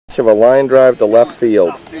Of a line drive to left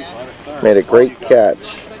field. Made a great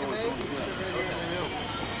catch.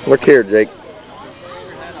 Look here, Jake.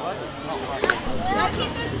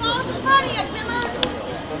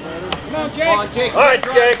 Come on, Jake. All right,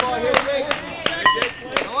 Jake. Go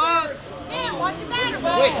on.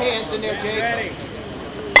 Quick hands in there, Jake.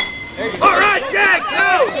 All right, Jake.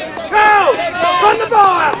 Go. Go. Run the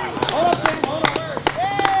ball out.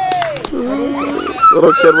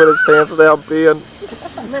 Little kid with his pants down peeing.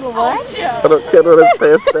 Little what? Little kid with his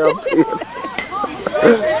pants down peeing.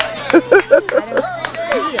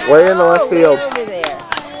 Way in the left field. Over there.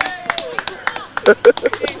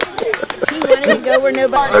 He wanted to go where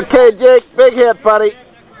nobody. Okay, Jake, big hit, buddy.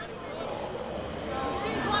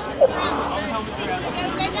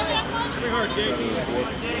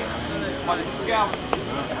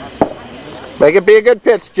 Make it be a good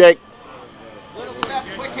pitch, Jake. Little step,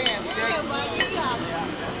 quick hands, Jake.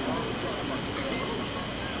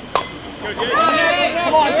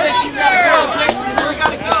 Come on, Jake. You gotta go, Jake. You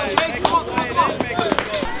gotta go, Jake. Come on, come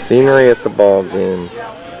on. Scenery at the ball game.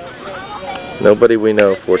 Nobody we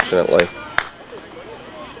know, fortunately.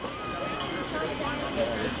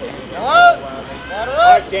 All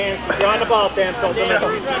right, Dan. You're on the ball, Dan.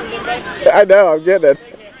 I know, I'm getting it.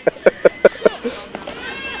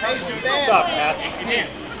 Stop, Pat.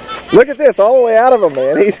 Look at this, all the way out of him,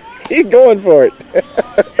 man. He's going for it.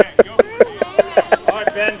 All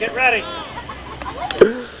right, Ben, get ready.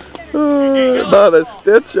 Not a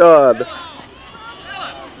stitch on. Watch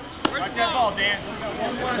that ball, Dan.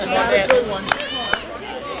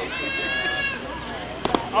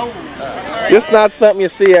 Just not something you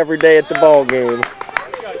see every day at the ball game.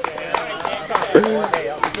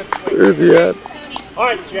 Where's he at? All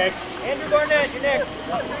right, Jake. Andrew Barnett, you're next.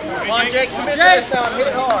 Come on, Jake. Commit to this now and hit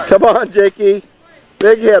it hard. Come on, Jakey.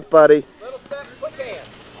 Big hit, buddy. Little step, quick hands.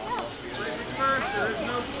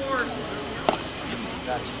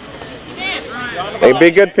 Hey, be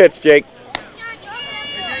a good pitch, Jake.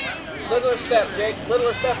 Littler step, Jake.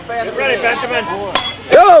 Littler step, faster. Get ready, Benjamin.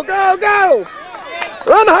 Go, go, go!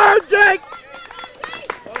 Run hard, Jake!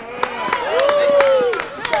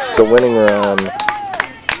 The winning run.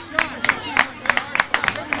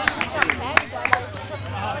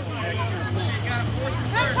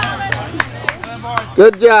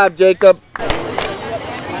 Good job, Jacob.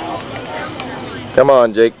 Come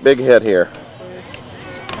on, Jake. Big hit here.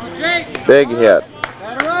 Big hit.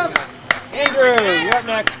 Andrew, you're up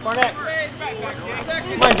next. Barnett.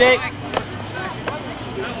 Come on, Jake.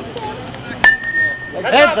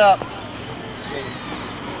 Heads up.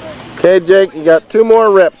 Okay, Jake, you got 2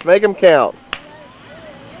 more reps. Make them count.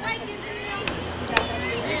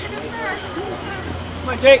 Come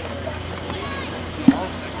on, Jake.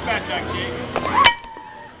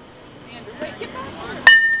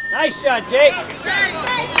 Nice shot, Jake.